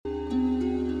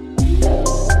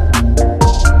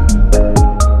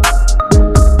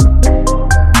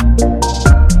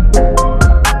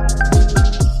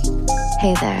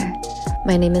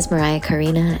My name is Mariah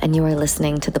Karina, and you are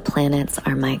listening to The Planets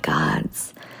Are My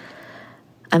Gods.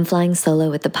 I'm flying solo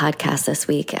with the podcast this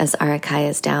week as Arakai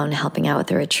is down helping out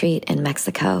with a retreat in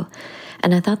Mexico.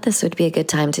 And I thought this would be a good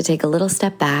time to take a little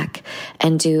step back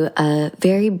and do a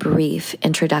very brief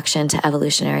introduction to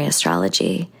evolutionary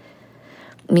astrology.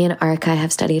 Me and Arakai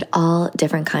have studied all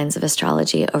different kinds of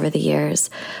astrology over the years,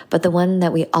 but the one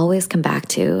that we always come back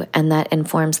to and that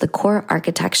informs the core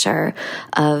architecture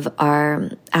of our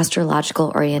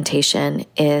astrological orientation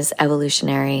is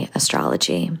evolutionary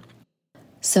astrology.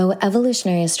 So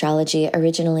evolutionary astrology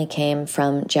originally came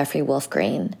from Geoffrey Wolf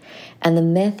Green, and the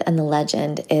myth and the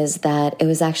legend is that it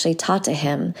was actually taught to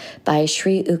him by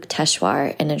Sri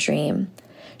Yukteswar in a dream.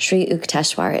 Sri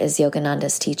Yukteswar is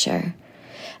Yogananda's teacher.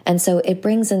 And so it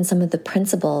brings in some of the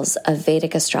principles of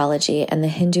Vedic astrology and the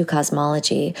Hindu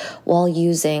cosmology while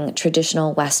using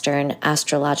traditional Western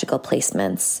astrological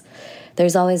placements.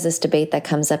 There's always this debate that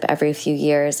comes up every few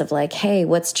years of like, hey,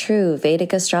 what's true,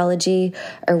 Vedic astrology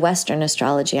or Western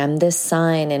astrology? I'm this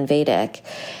sign in Vedic.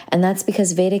 And that's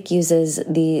because Vedic uses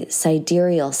the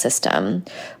sidereal system,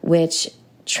 which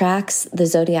tracks the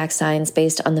zodiac signs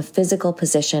based on the physical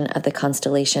position of the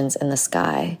constellations in the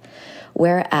sky.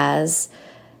 Whereas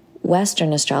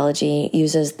Western astrology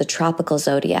uses the tropical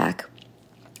zodiac.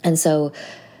 And so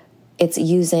it's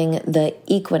using the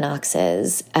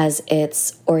equinoxes as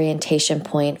its orientation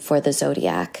point for the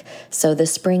zodiac. So the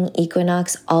spring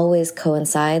equinox always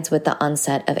coincides with the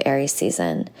onset of Aries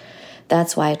season.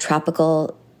 That's why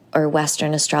tropical or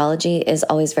Western astrology is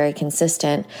always very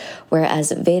consistent,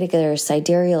 whereas Vedic or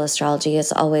sidereal astrology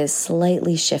is always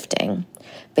slightly shifting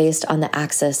based on the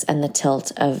axis and the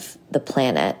tilt of the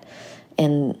planet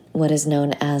in what is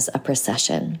known as a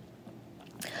precession.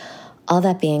 All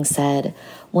that being said,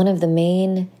 one of the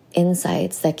main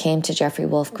insights that came to Geoffrey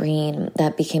Wolf Green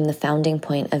that became the founding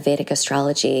point of Vedic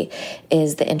astrology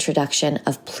is the introduction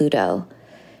of Pluto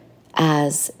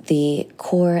as the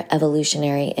core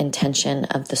evolutionary intention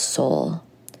of the soul.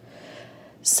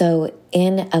 So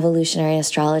in evolutionary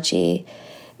astrology,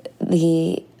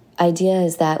 the idea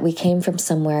is that we came from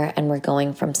somewhere and we're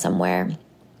going from somewhere.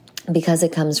 Because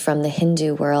it comes from the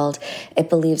Hindu world, it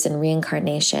believes in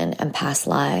reincarnation and past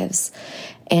lives.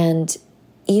 And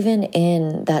even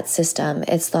in that system,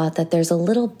 it's thought that there's a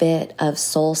little bit of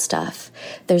soul stuff.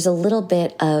 There's a little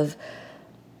bit of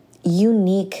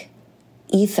unique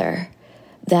ether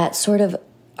that sort of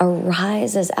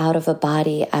arises out of a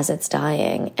body as it's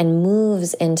dying and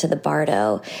moves into the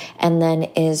bardo and then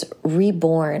is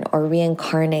reborn or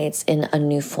reincarnates in a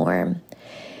new form.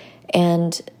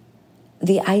 And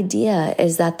the idea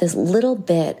is that this little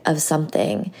bit of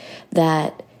something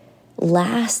that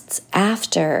lasts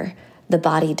after the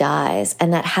body dies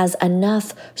and that has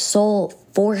enough soul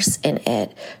force in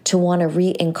it to want to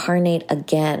reincarnate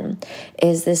again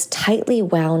is this tightly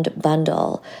wound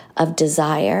bundle of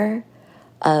desire,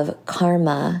 of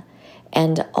karma,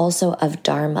 and also of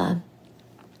dharma.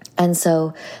 And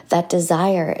so that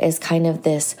desire is kind of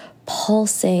this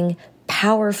pulsing,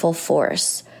 powerful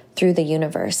force through the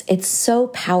universe. It's so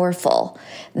powerful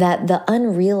that the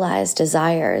unrealized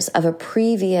desires of a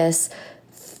previous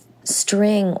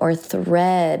string or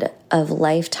thread of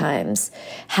lifetimes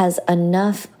has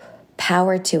enough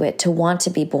power to it to want to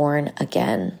be born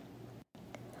again.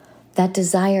 That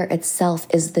desire itself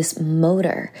is this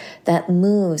motor that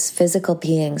moves physical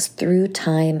beings through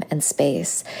time and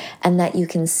space, and that you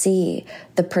can see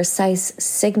the precise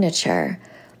signature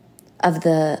of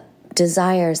the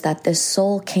desires that this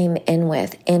soul came in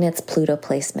with in its Pluto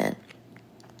placement.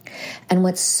 And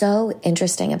what's so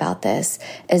interesting about this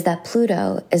is that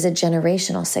Pluto is a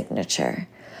generational signature.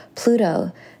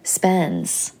 Pluto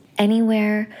spends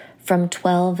anywhere from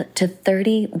 12 to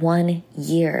 31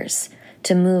 years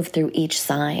to move through each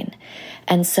sign.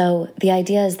 And so the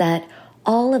idea is that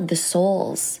all of the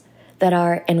souls that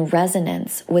are in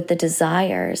resonance with the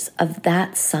desires of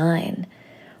that sign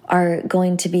are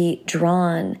going to be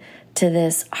drawn to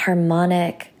this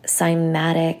harmonic,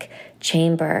 cymatic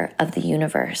chamber of the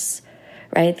universe,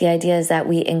 right? The idea is that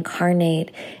we incarnate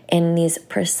in these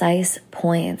precise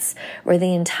points where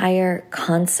the entire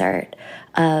concert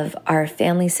of our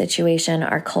family situation,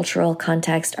 our cultural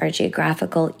context, our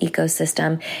geographical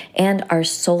ecosystem, and our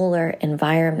solar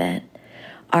environment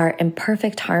are in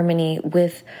perfect harmony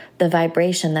with the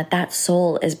vibration that that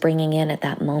soul is bringing in at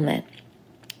that moment.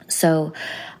 So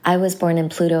I was born in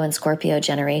Pluto and Scorpio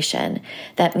generation.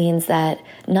 That means that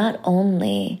not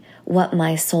only what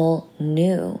my soul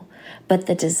knew, But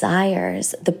the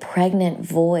desires, the pregnant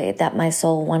void that my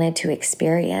soul wanted to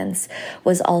experience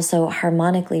was also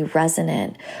harmonically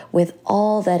resonant with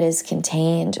all that is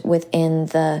contained within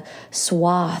the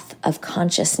swath of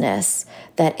consciousness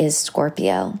that is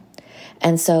Scorpio.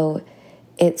 And so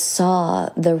it saw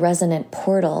the resonant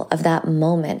portal of that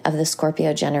moment of the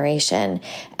Scorpio generation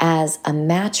as a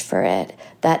match for it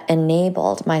that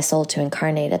enabled my soul to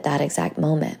incarnate at that exact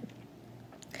moment.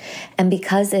 And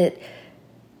because it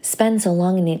spend so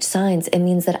long in each signs, it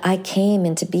means that I came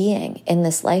into being in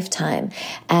this lifetime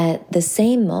at the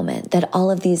same moment that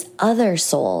all of these other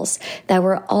souls that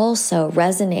were also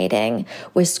resonating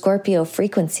with Scorpio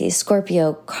frequencies,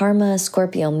 Scorpio karma,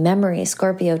 Scorpio memory,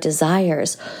 Scorpio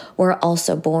desires were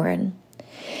also born.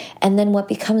 And then what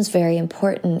becomes very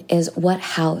important is what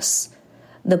house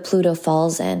the Pluto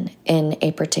falls in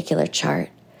a particular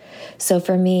chart. So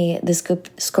for me, the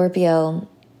Scorpio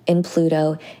in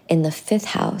Pluto in the fifth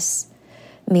house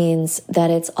means that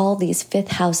it's all these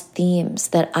fifth house themes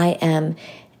that I am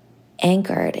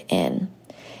anchored in.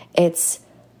 It's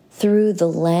through the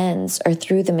lens or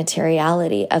through the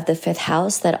materiality of the fifth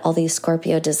house that all these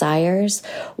Scorpio desires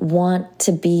want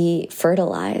to be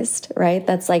fertilized, right?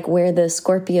 That's like where the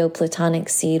Scorpio platonic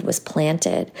seed was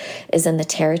planted, is in the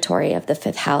territory of the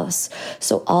fifth house.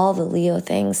 So all the Leo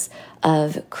things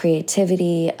of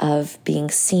creativity, of being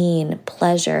seen,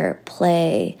 pleasure,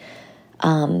 play,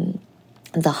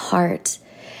 the heart,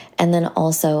 and then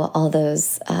also all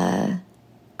those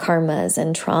karmas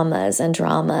and traumas and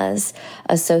dramas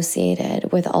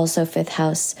associated with also fifth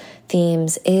house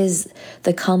themes is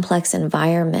the complex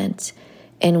environment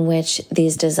in which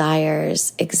these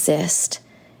desires exist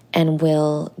and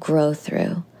will grow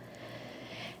through.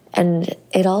 And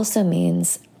it also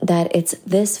means that it's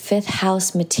this fifth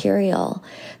house material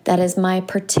that is my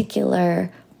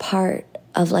particular part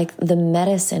of like the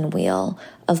medicine wheel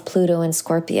of Pluto and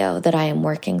Scorpio that I am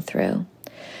working through.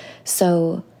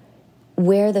 So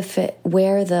where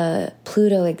the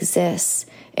Pluto exists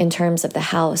in terms of the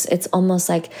house, it's almost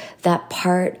like that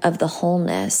part of the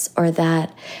wholeness or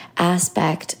that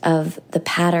aspect of the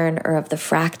pattern or of the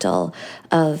fractal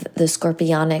of the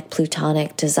scorpionic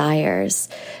plutonic desires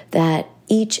that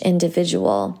each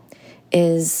individual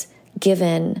is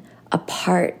given a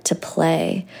part to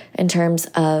play in terms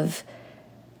of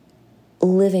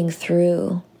living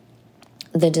through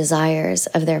the desires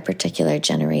of their particular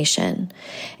generation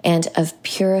and of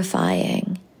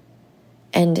purifying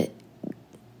and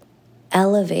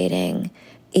elevating,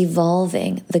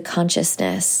 evolving the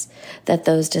consciousness that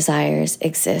those desires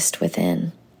exist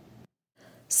within.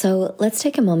 So let's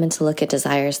take a moment to look at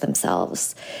desires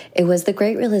themselves. It was the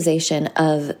great realization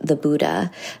of the Buddha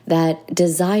that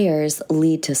desires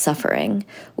lead to suffering,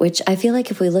 which I feel like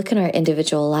if we look in our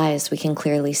individual lives, we can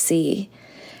clearly see.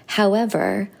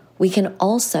 However, we can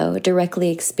also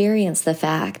directly experience the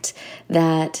fact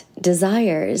that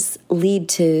desires lead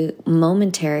to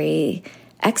momentary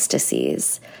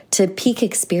ecstasies, to peak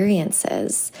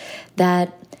experiences,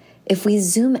 that if we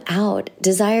zoom out,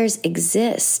 desires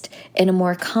exist in a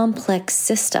more complex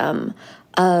system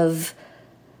of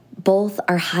both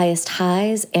our highest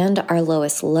highs and our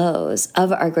lowest lows,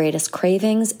 of our greatest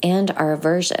cravings and our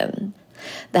aversion.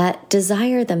 That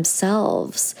desire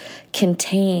themselves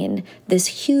contain this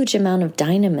huge amount of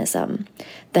dynamism,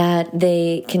 that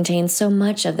they contain so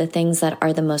much of the things that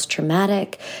are the most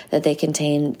traumatic, that they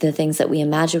contain the things that we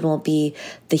imagine will be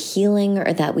the healing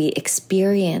or that we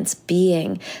experience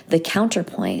being the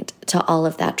counterpoint to all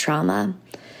of that trauma.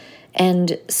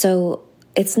 And so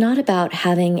it's not about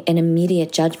having an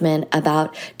immediate judgment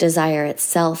about desire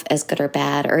itself as good or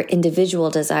bad, or individual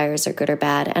desires are good or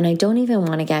bad. And I don't even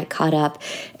want to get caught up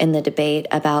in the debate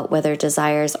about whether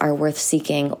desires are worth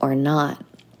seeking or not.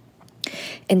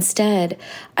 Instead,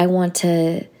 I want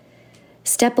to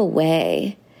step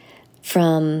away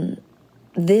from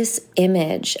this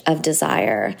image of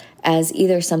desire as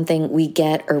either something we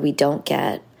get or we don't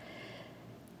get,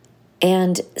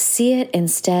 and see it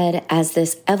instead as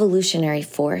this evolutionary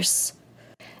force.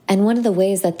 And one of the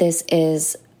ways that this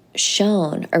is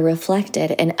shown or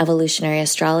reflected in evolutionary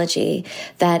astrology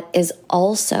that is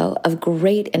also of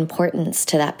great importance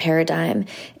to that paradigm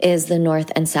is the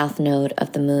north and south node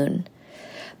of the moon.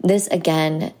 This,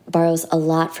 again, borrows a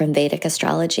lot from Vedic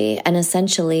astrology and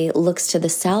essentially looks to the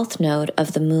south node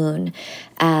of the moon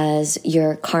as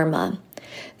your karma.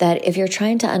 That if you're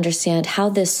trying to understand how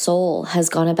this soul has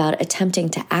gone about attempting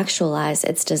to actualize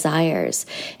its desires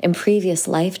in previous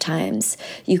lifetimes,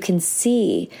 you can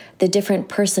see the different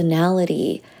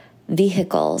personality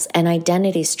vehicles and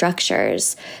identity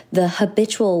structures, the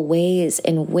habitual ways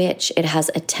in which it has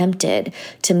attempted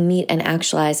to meet and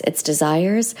actualize its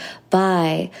desires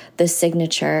by the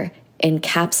signature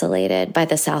encapsulated by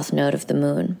the south node of the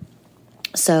moon.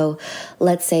 So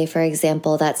let's say, for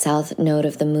example, that south node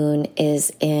of the moon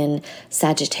is in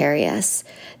Sagittarius.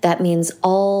 That means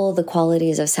all the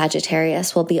qualities of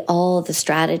Sagittarius will be all the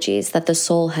strategies that the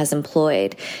soul has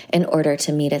employed in order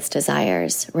to meet its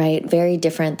desires, right? Very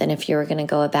different than if you were going to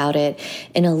go about it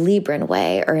in a Libran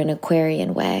way or an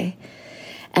Aquarian way.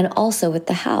 And also with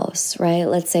the house, right?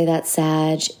 Let's say that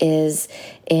Sag is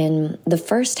in the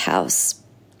first house.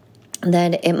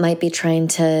 Then it might be trying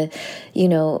to,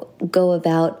 go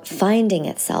about finding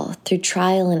itself through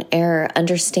trial and error,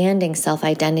 understanding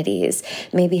self-identities,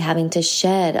 maybe having to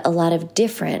shed a lot of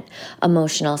different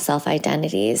emotional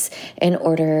self-identities in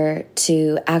order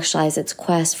to actualize its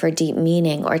quest for deep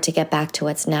meaning or to get back to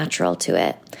what's natural to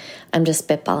it. I'm just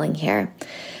spitballing here.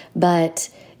 But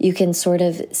you can sort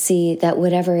of see that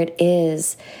whatever it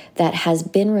is that has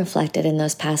been reflected in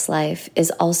those past life is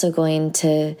also going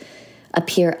to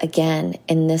appear again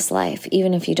in this life,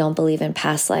 even if you don't believe in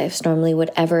past lives. Normally,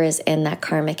 whatever is in that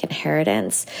karmic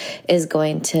inheritance is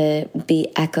going to be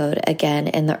echoed again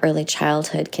in the early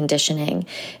childhood conditioning,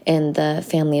 in the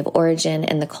family of origin,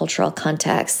 in the cultural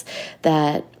context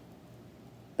that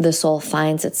the soul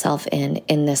finds itself in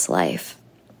this life.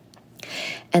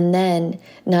 And then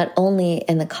not only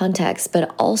in the context,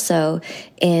 but also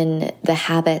in the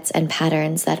habits and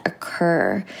patterns that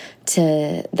occur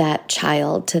to that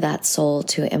child, to that soul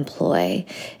to employ,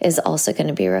 is also going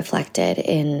to be reflected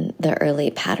in the early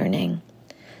patterning.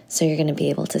 So you're going to be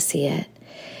able to see it.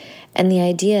 And the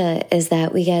idea is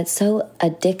that we get so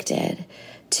addicted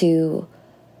to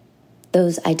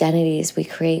those identities we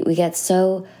create. We get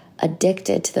so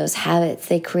addicted to those habits.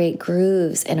 They create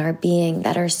grooves in our being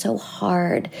that are so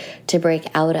hard to break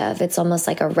out of. It's almost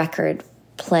like a record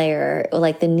player,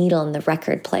 like the needle in the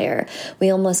record player. We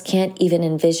almost can't even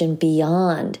envision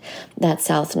beyond that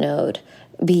south node,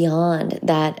 beyond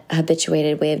that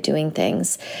habituated way of doing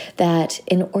things, that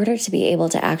in order to be able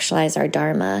to actualize our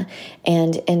dharma,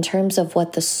 and in terms of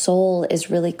what the soul is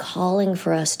really calling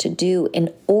for us to do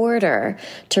in order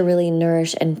to really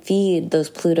nourish and feed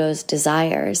those Pluto's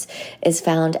desires, is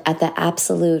found at the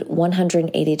absolute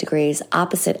 180 degrees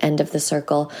opposite end of the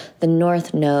circle, the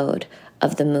north node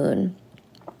of the moon,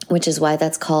 which is why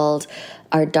that's called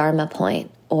our dharma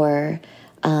point, or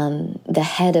the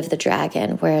head of the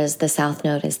dragon, whereas the south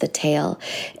node is the tail.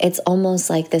 It's almost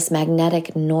like this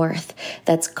magnetic north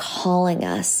that's calling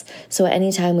us. So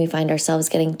anytime we find ourselves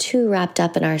getting too wrapped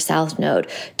up in our south node,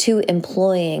 too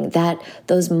employing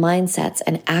those mindsets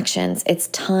and actions, it's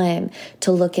time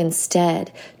to look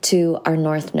instead to our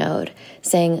north node,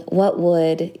 saying, what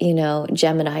would,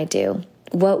 Gemini do?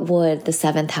 What would the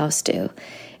seventh house do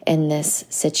in this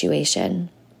situation?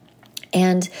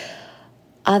 And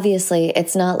obviously,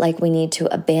 it's not like we need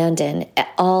to abandon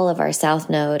all of our south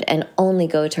node and only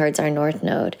go towards our north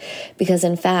node, because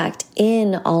in fact,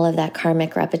 in all of that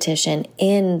karmic repetition,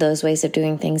 in those ways of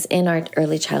doing things, in our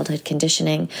early childhood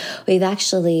conditioning, we've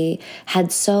actually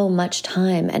had so much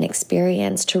time and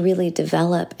experience to really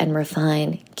develop and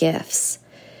refine gifts.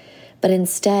 But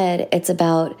instead, it's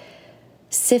about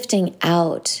sifting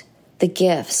out the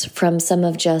gifts from some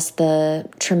of just the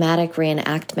traumatic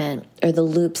reenactment or the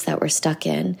loops that we're stuck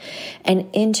in, and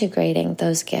integrating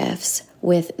those gifts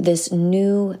with this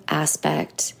new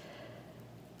aspect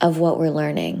of what we're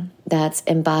learning that's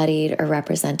embodied or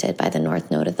represented by the north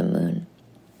node of the moon.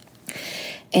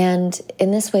 And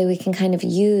in this way, we can kind of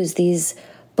use these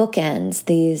bookends,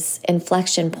 these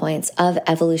inflection points of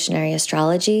evolutionary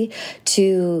astrology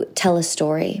to tell a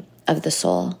story of the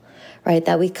soul. Right,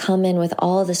 that we come in with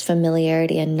all this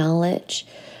familiarity and knowledge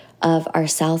of our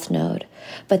south node,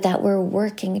 but that we're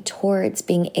working towards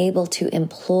being able to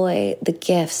employ the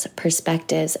gifts,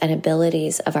 perspectives, and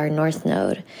abilities of our north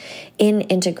node in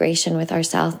integration with our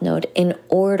south node in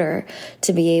order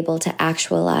to be able to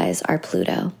actualize our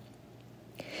Pluto.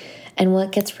 And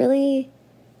what gets really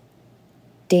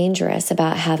dangerous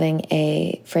about having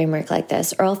a framework like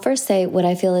this, or I'll first say what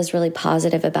I feel is really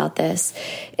positive about this,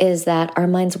 is that our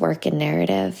minds work in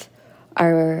narrative,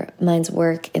 our minds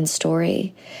work in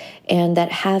story, and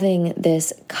that having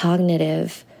this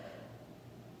cognitive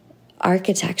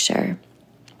architecture,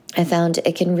 I found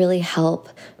it can really help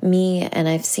me, and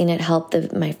I've seen it help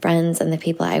my friends and the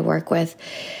people I work with,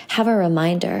 have a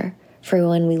reminder for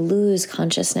when we lose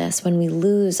consciousness, when we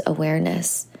lose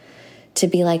awareness, to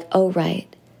be like, oh, right,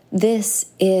 this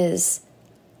is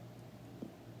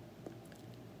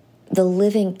the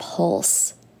living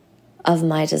pulse of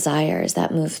my desires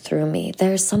that move through me.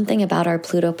 There's something about our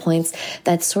Pluto points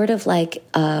that's sort of like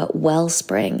a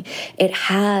wellspring. It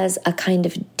has a kind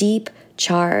of deep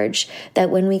charge that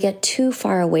when we get too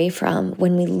far away from,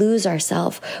 when we lose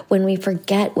ourselves, when we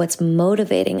forget what's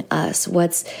motivating us,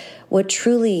 what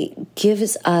truly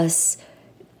gives us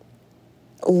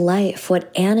life,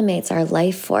 what animates our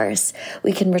life force,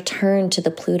 we can return to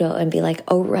the Pluto and be like,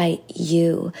 oh, right,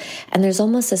 you. And there's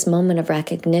almost this moment of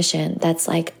recognition that's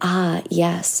like, ah,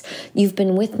 yes, you've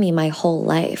been with me my whole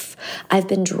life. I've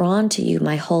been drawn to you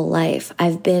my whole life.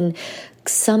 I've been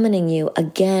summoning you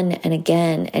again and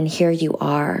again, and here you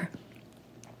are,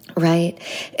 right?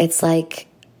 It's like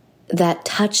that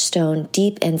touchstone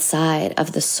deep inside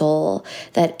of the soul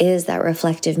that is that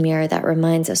reflective mirror that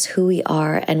reminds us who we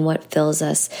are and what fills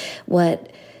us,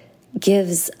 what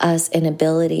gives us an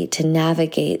ability to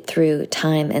navigate through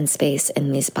time and space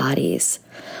in these bodies.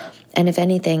 And if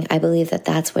anything, I believe that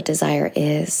that's what desire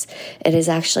is. It is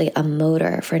actually a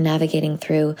motor for navigating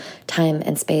through time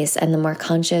and space. And the more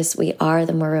conscious we are,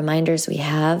 the more reminders we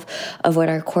have of what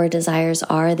our core desires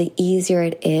are, the easier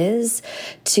it is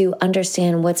to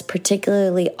understand what's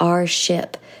particularly our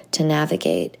ship to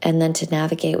navigate, and then to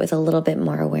navigate with a little bit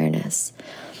more awareness.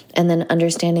 And then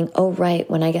understanding, oh, right,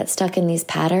 when I get stuck in these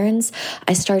patterns,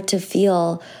 I start to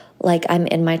feel like I'm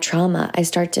in my trauma. I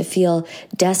start to feel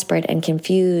desperate and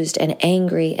confused and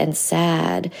angry and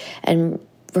sad, and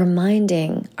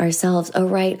reminding ourselves, oh,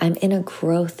 right, I'm in a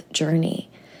growth journey.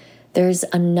 There's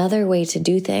another way to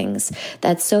do things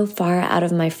that's so far out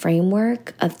of my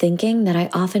framework of thinking that I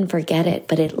often forget it,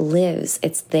 but it lives,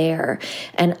 it's there.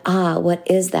 And what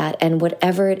is that? And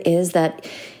whatever it is that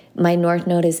my North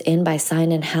Node is in by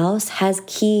sign and house has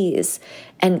keys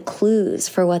and clues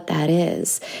for what that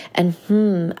is. And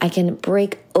I can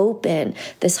break open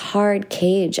this hard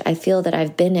cage I feel that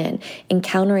I've been in,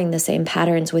 encountering the same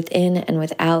patterns within and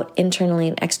without, internally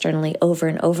and externally, over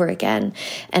and over again.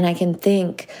 And I can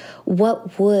think,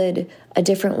 what would a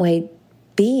different way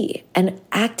be? And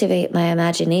activate my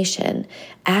imagination,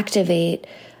 activate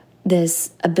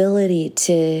this ability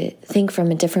to think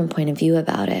from a different point of view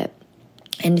about it.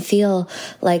 And feel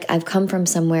like I've come from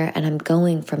somewhere and I'm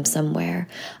going from somewhere.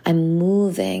 I'm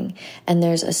moving and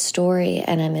there's a story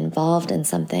and I'm involved in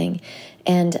something.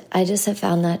 And I just have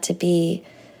found that to be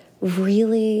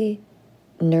really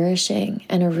nourishing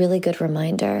and a really good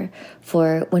reminder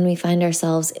for when we find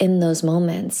ourselves in those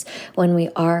moments, when we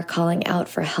are calling out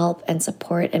for help and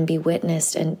support and be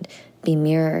witnessed and be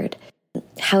mirrored.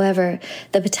 However,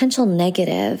 the potential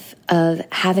negative of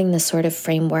having this sort of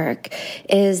framework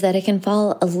is that it can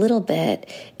fall a little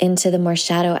bit into the more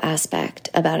shadow aspect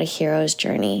about a hero's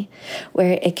journey,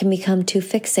 where it can become too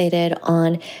fixated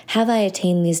on, have I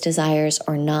attained these desires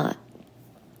or not?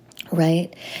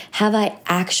 Right? Have I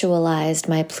actualized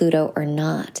my Pluto or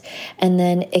not? And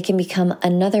then it can become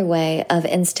another way of,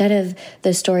 instead of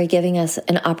the story giving us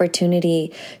an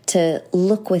opportunity to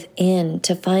look within,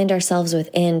 to find ourselves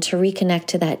within, to reconnect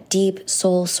to that deep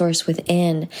soul source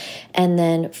within, and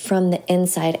then from the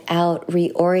inside out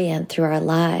reorient through our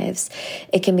lives,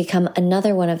 it can become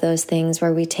another one of those things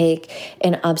where we take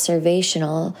an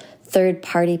observational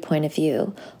third-party point of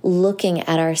view, looking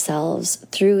at ourselves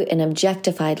through an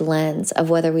objectified lens of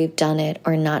whether we've done it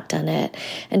or not done it,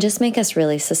 and just make us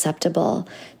really susceptible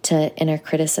to inner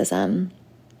criticism.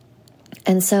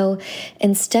 And so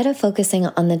instead of focusing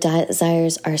on the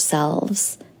desires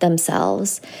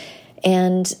themselves,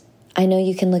 and I know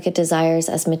you can look at desires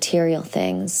as material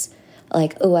things,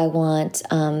 like, oh, I want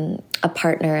a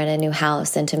partner and a new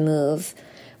house and to move,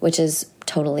 which is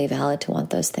totally valid to want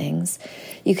those things.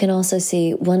 You can also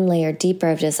see one layer deeper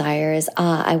of desire is,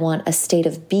 I want a state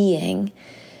of being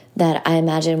that I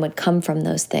imagine would come from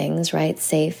those things, right?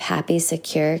 Safe, happy,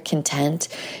 secure, content,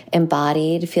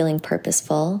 embodied, feeling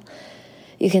purposeful.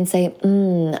 You can say,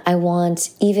 I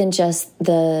want even just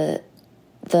the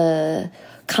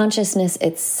consciousness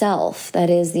itself, that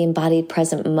is the embodied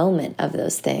present moment of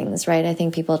those things, right? I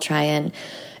think people try and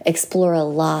explore a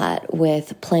lot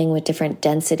with playing with different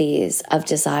densities of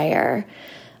desire.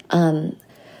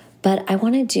 But I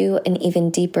want to do an even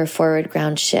deeper forward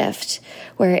ground shift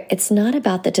where it's not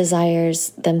about the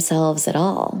desires themselves at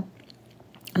all,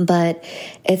 but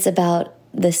it's about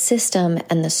the system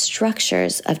and the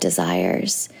structures of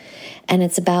desires, and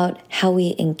it's about how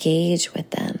we engage with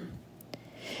them.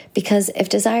 Because if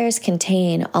desires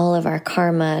contain all of our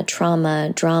karma,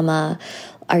 trauma, drama,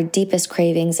 our deepest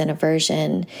cravings and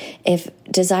aversion, if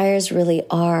desires really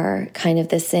are kind of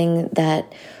this thing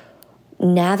that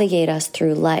navigate us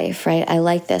through life, right? I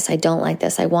like this, I don't like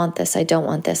this, I want this, I don't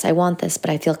want this, I want this,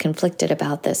 but I feel conflicted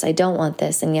about this, I don't want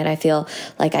this, and yet I feel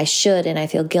like I should, and I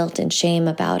feel guilt and shame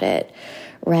about it,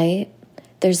 right?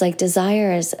 There's like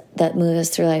desires that move us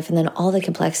through life, and then all the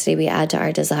complexity we add to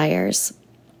our desires.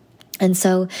 And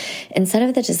so instead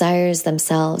of the desires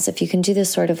themselves, if you can do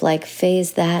this sort of like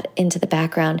phase that into the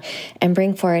background and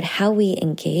bring forward how we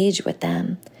engage with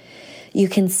them, you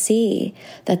can see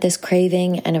that this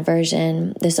craving and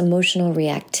aversion, this emotional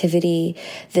reactivity,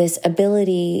 this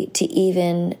ability to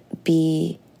even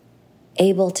be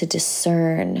able to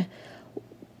discern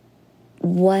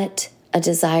what a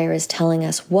desire is telling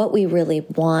us, what we really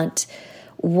want,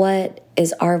 what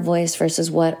is our voice versus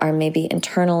what are maybe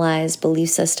internalized belief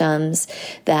systems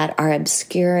that are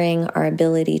obscuring our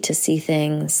ability to see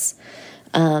things.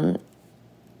 All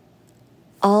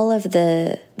of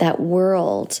that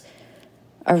world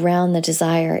around the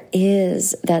desire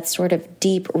is that sort of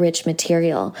deep, rich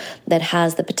material that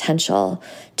has the potential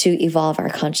to evolve our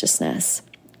consciousness,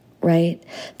 right?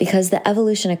 Because the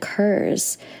evolution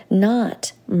occurs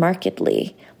not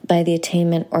markedly by the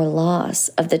attainment or loss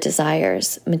of the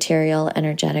desires, material,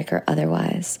 energetic, or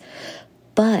otherwise,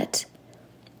 but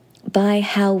by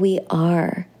how we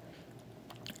are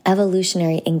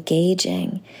evolutionary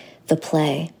engaging the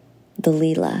play, the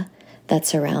Leela that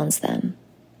surrounds them.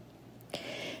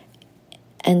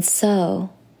 And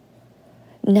so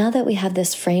now that we have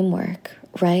this framework,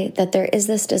 right, that there is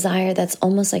this desire that's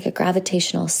almost like a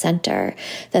gravitational center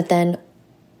that then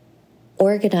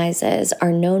organizes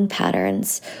our known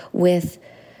patterns with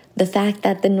the fact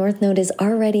that the North Node is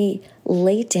already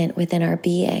latent within our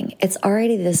being. It's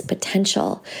already this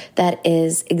potential that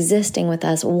is existing with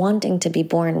us, wanting to be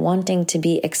born, wanting to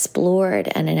be explored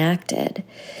and enacted.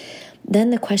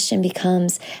 Then the question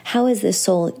becomes, how is the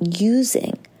soul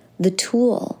using the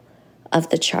tool of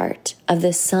the chart, of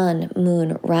the sun,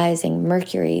 moon, rising,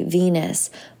 Mercury,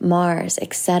 Venus, Mars,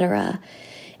 etc.,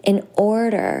 in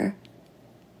order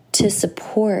to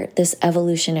support this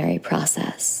evolutionary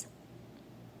process?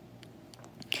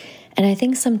 And I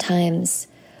think sometimes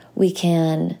we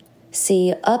can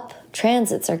see,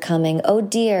 transits are coming, oh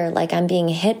dear, like I'm being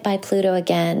hit by Pluto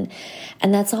again,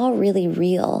 and that's all really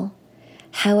real.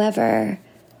 However,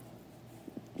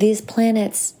 these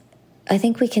planets, I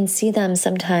think we can see them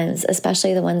sometimes,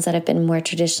 especially the ones that have been more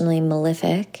traditionally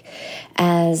malefic,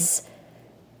 as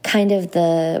kind of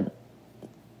the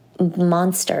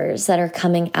monsters that are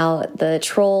coming out, the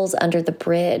trolls under the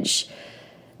bridge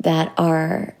that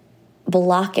are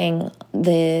blocking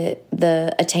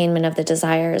the attainment of the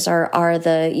desires, or are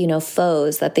the,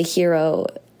 foes that the hero,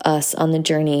 us on the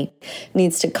journey,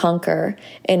 needs to conquer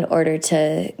in order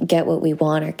to get what we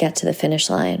want or get to the finish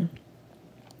line.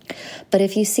 But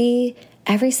if you see,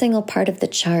 every single part of the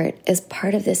chart is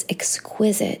part of this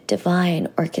exquisite divine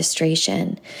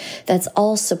orchestration that's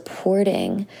all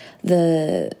supporting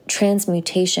the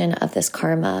transmutation of this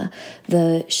karma,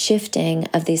 the shifting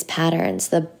of these patterns,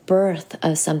 the birth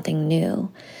of something new.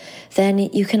 Then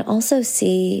you can also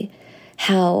see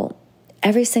how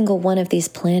every single one of these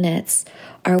planets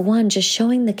are just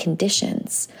showing the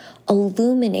conditions,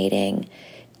 illuminating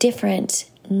different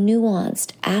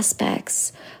nuanced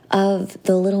aspects of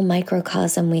the little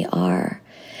microcosm we are,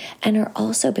 and are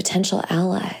also potential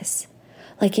allies.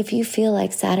 Like if you feel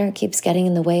like Saturn keeps getting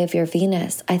in the way of your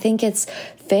Venus, I think it's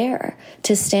fair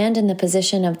to stand in the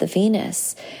position of the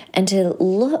Venus and to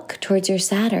look towards your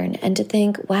Saturn and to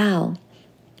think, wow,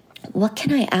 what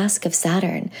can I ask of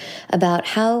Saturn about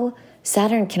how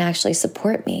Saturn can actually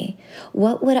support me?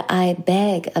 What would I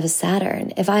beg of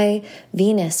Saturn if I,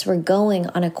 Venus, were going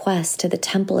on a quest to the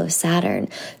temple of Saturn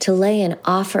to lay an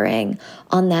offering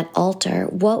on that altar?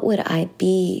 What would I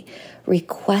be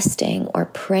requesting or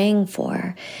praying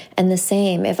for? And the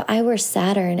same, if I were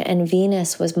Saturn and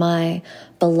Venus was my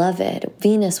beloved,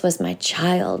 Venus was my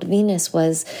child, Venus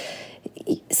was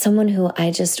someone who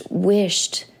I just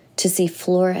wished to see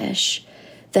flourish,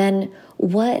 then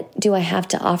what do I have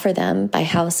to offer them by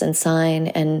house and sign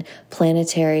and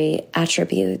planetary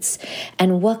attributes?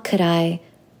 And what could I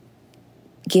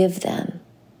give them?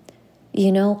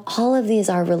 All of these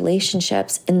are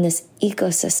relationships in this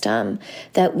ecosystem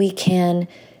that we can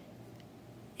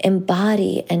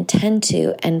embody and tend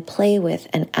to and play with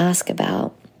and ask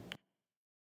about.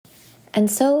 And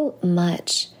so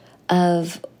much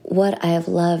of what I have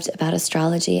loved about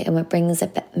astrology and what brings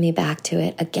me back to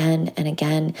it again and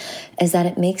again is that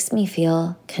it makes me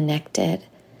feel connected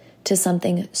to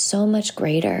something so much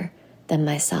greater than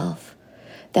myself,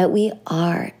 that we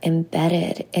are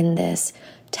embedded in this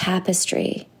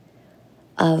tapestry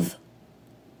of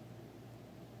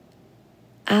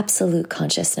absolute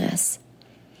consciousness,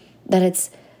 that it's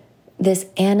this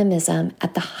animism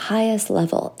at the highest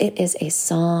level. It is a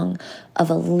song of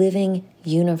a living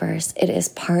universe. It is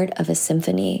part of a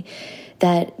symphony,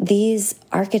 that these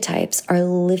archetypes are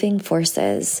living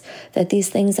forces, that these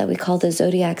things that we call the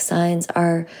zodiac signs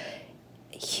are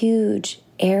huge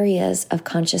areas of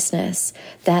consciousness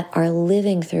that are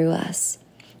living through us.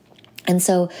 And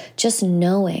so just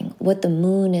knowing what the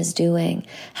moon is doing,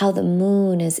 how the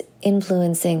moon is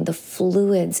influencing the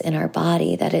fluids in our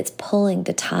body, that it's pulling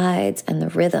the tides and the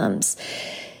rhythms,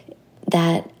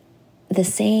 that the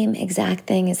same exact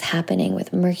thing is happening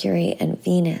with Mercury and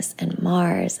Venus and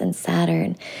Mars and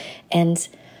Saturn. And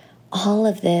all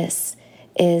of this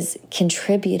is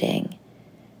contributing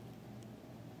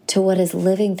to what is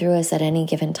living through us at any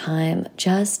given time.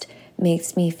 Just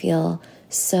makes me feel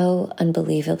so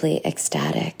unbelievably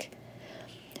ecstatic.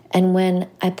 And when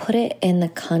I put it in the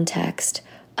context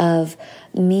of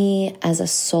me as a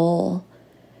soul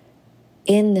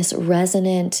in this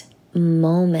resonant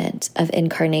moment of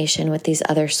incarnation with these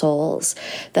other souls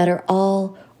that are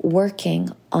all working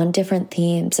on different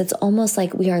themes, it's almost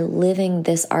like we are living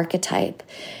this archetype,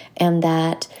 and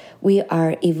that we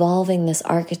are evolving this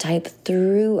archetype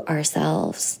through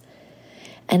ourselves.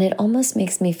 And it almost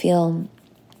makes me feel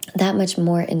that much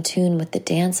more in tune with the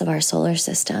dance of our solar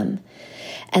system,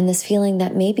 and this feeling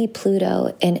that maybe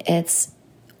Pluto in its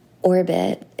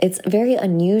orbit, it's very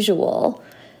unusual,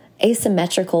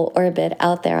 asymmetrical orbit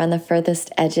out there on the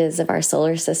furthest edges of our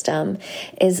solar system,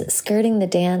 is skirting the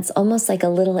dance almost like a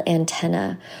little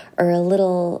antenna or a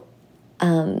little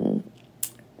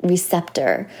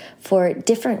receptor for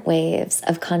different waves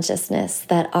of consciousness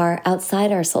that are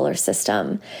outside our solar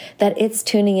system, that it's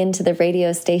tuning into the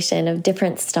radio station of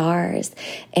different stars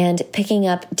and picking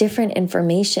up different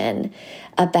information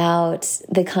about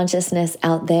the consciousness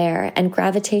out there and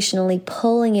gravitationally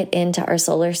pulling it into our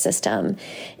solar system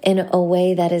in a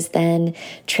way that is then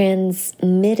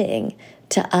transmitting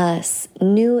to us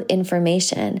new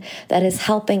information that is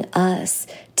helping us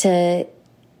to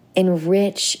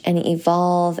enrich and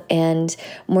evolve and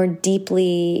more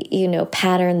deeply,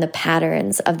 pattern the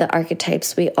patterns of the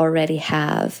archetypes we already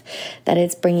have. That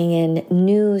it's bringing in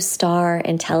new star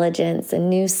intelligence and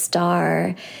new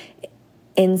star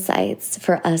insights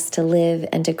for us to live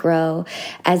and to grow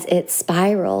as it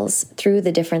spirals through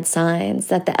the different signs,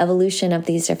 that the evolution of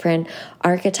these different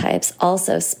archetypes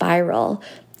also spiral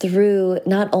through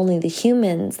not only the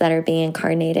humans that are being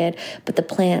incarnated, but the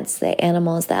plants, the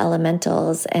animals, the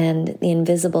elementals, and the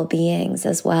invisible beings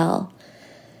as well.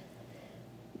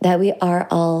 That we are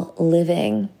all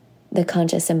living the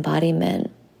conscious embodiment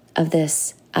of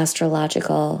this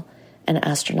astrological and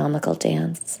astronomical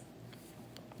dance.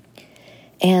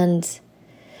 And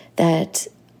that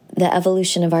the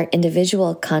evolution of our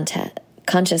individual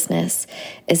consciousness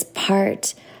is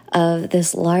part of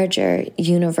this larger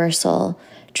universal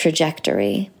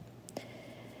trajectory.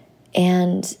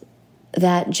 And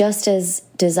that just as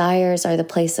desires are the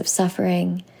place of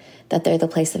suffering, that they're the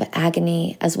place of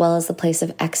agony, as well as the place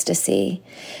of ecstasy,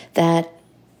 that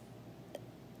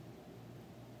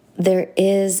there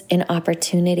is an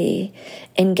opportunity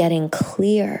in getting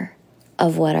clear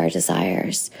of what our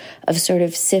desires, of sort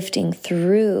of sifting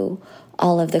through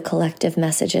all of the collective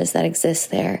messages that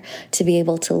exist there, to be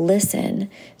able to listen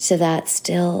to that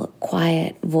still,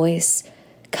 quiet voice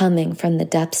coming from the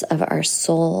depths of our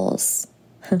souls,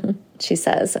 she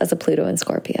says, as a Pluto in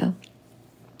Scorpio,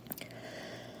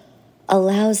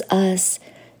 allows us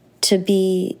to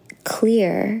be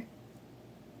clear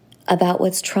about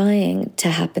what's trying to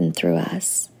happen through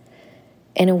us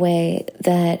in a way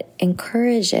that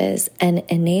encourages and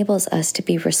enables us to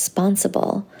be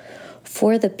responsible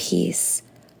for the piece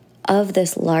of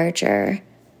this larger,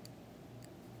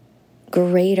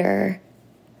 greater,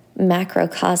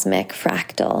 macrocosmic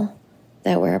fractal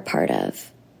that we're a part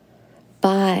of,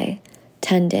 by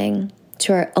tending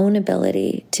to our own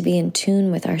ability to be in tune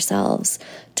with ourselves,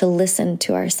 to listen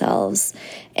to ourselves,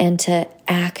 and to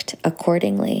act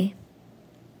accordingly.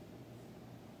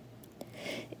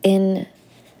 In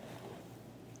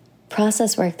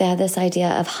process work, they have this idea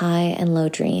of high and low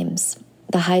dreams.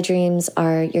 The high dreams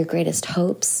are your greatest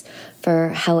hopes for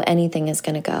how anything is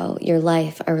going to go. Your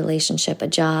life, a relationship, a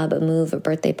job, a move, a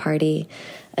birthday party,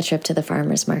 a trip to the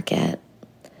farmer's market.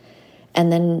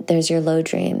 And then there's your low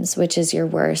dreams, which is your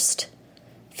worst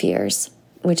fears,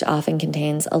 which often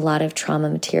contains a lot of trauma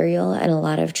material and a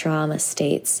lot of trauma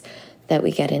states that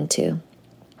we get into.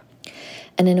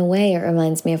 And in a way, it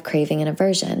reminds me of craving and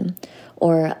aversion,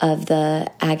 or of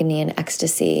the agony and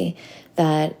ecstasy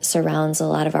that surrounds a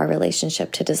lot of our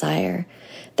relationship to desire,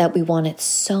 that we want it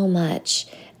so much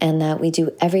and that we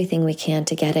do everything we can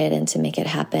to get it and to make it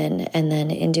happen. And then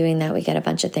in doing that, we get a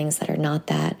bunch of things that are not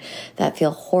that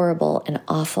feel horrible and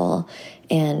awful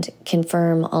and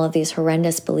confirm all of these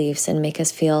horrendous beliefs and make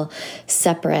us feel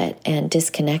separate and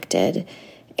disconnected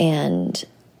and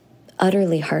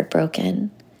utterly heartbroken.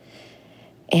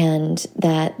 And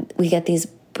that we get these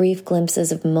brief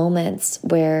glimpses of moments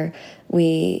where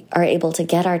we are able to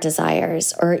get our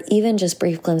desires, or even just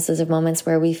brief glimpses of moments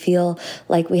where we feel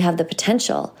like we have the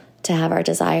potential to have our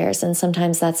desires. And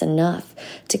sometimes that's enough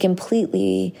to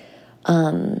completely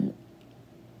put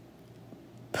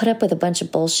up with a bunch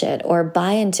of bullshit, or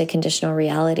buy into conditional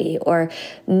reality, or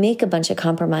make a bunch of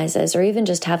compromises, or even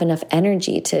just have enough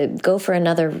energy to go for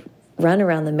another run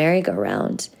around the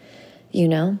merry-go-round, you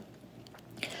know?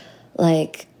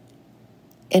 Like,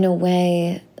 in a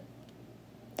way,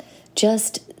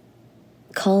 just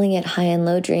calling it high and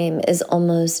low dream is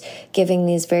almost giving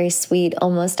these very sweet,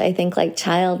 almost I think like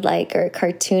childlike or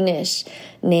cartoonish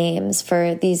names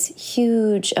for these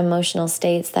huge emotional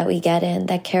states that we get in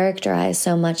that characterize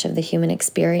so much of the human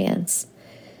experience.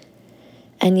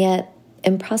 And yet,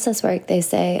 in process work, they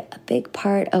say a big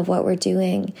part of what we're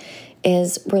doing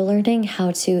is we're learning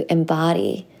how to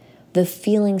embody the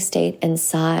feeling state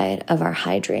inside of our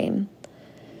high dream.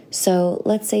 So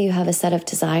let's say you have a set of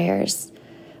desires,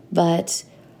 but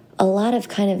a lot of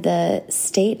kind of the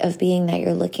state of being that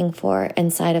you're looking for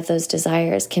inside of those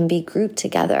desires can be grouped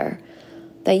together.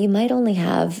 That you might only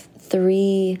have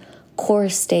 3 core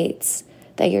states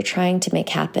that you're trying to make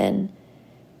happen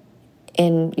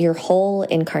in your whole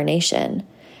incarnation.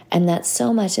 And that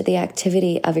so much of the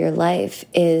activity of your life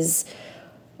is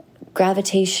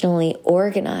gravitationally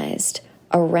organized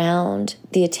around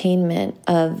the attainment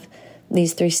of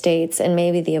these 3 states, and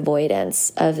maybe the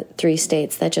avoidance of 3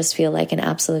 states that just feel like an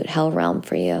absolute hell realm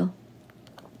for you.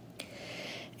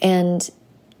 And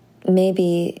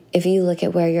maybe if you look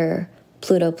at where your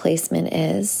Pluto placement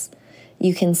is,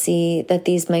 you can see that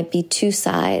these might be 2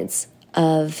 sides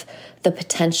of the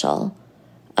potential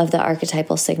of the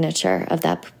archetypal signature of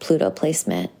that Pluto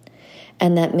placement.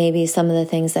 And that maybe some of the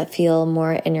things that feel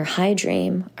more in your high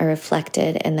dream are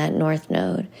reflected in that north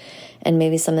node. And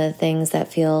maybe some of the things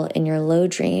that feel in your low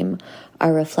dream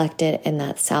are reflected in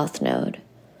that south node.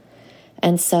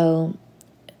 And so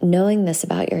knowing this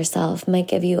about yourself might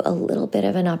give you a little bit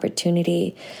of an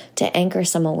opportunity to anchor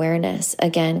some awareness,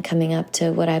 again, coming up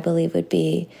to what I believe would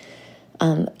be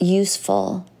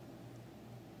useful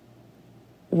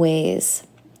ways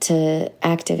to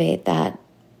activate that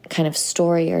kind of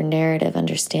story or narrative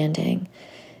understanding,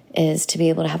 is to be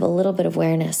able to have a little bit of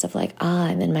awareness of like,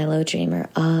 I'm in my low dream, or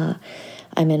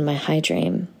I'm in my high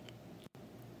dream.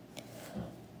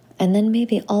 And then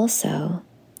maybe also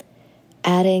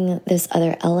adding this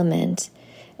other element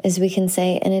is we can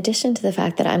say, in addition to the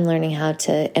fact that I'm learning how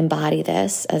to embody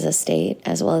this as a state,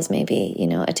 as well as maybe,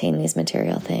 attain these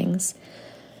material things.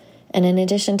 And in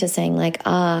addition to saying like,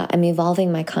 I'm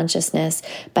evolving my consciousness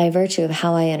by virtue of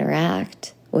how I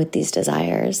interact with these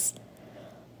desires,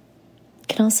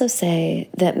 can also say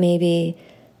that maybe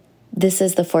this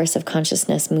is the force of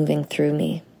consciousness moving through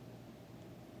me.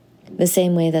 The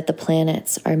same way that the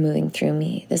planets are moving through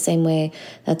me, the same way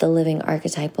that the living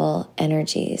archetypal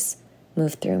energies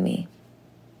move through me.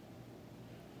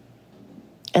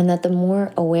 And that the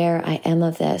more aware I am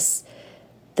of this,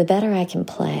 the better I can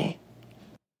play.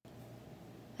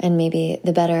 And maybe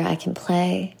the better I can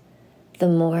play, the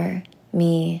more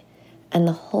me and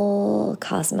the whole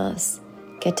cosmos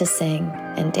get to sing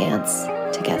and dance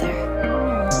together.